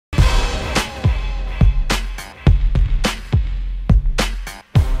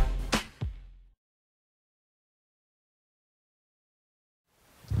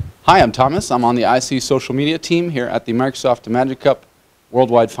Hi, I'm Thomas. I'm on the IC social media team here at the Microsoft Imagine Cup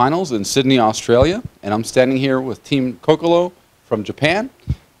Worldwide Finals in Sydney, Australia. And I'm standing here with Team Coccolo from Japan.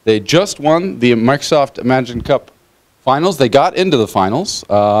 They just won the Microsoft Imagine Cup Finals. They got into the finals,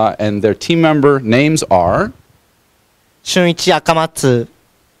 and their team member names are... Shunichi Akamatsu,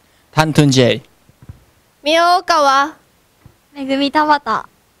 Tantunjay. Miyokawa, Megumi Tabata.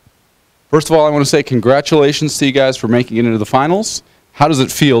 First of all, I want to say congratulations to you guys for making it into the finals. How does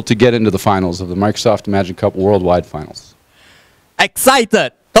it feel to get into the finals of the Microsoft Imagine Cup Worldwide Finals?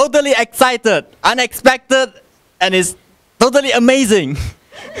 Excited, totally excited, unexpected, and it's totally amazing.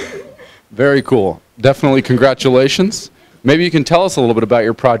 Very cool. Definitely congratulations. Maybe you can tell us a little bit about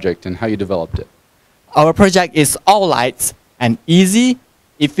your project and how you developed it. Our project is all lights, an easy,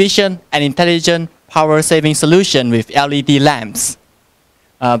 efficient, and intelligent power-saving solution with LED lamps.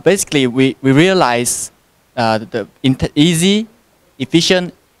 Basically, we realize the easy,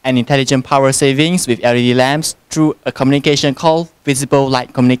 efficient, and intelligent power savings with LED lamps through a communication called visible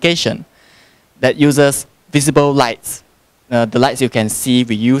light communication that uses visible lights. The lights you can see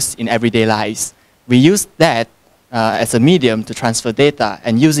we use in everyday lives. We use that as a medium to transfer data,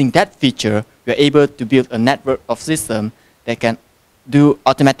 and using that feature, we are able to build a network of systems that can do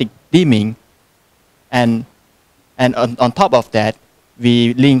automatic dimming, and on top of that,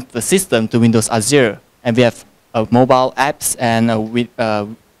 we link the system to Windows Azure, and we have mobile apps and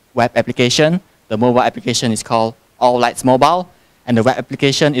a web application. The mobile application is called All Lights Mobile, and the web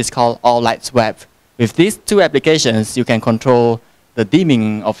application is called All Lights Web. With these two applications, you can control the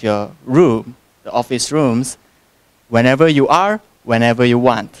dimming of your room, the office rooms, whenever you are, whenever you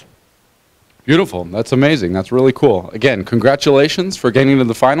want. Beautiful. That's amazing. That's really cool. Again, congratulations for getting into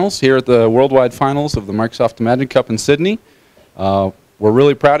the finals here at the Worldwide Finals of the Microsoft Imagine Cup in Sydney. We're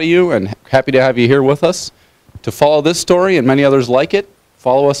really proud of you and happy to have you here with us. To follow this story and many others like it,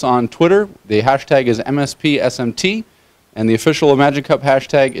 follow us on Twitter. The hashtag is MSPSMT, and the official Imagine Cup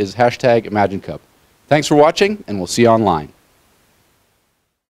hashtag is #ImagineCup. Thanks for watching, and we'll see you online.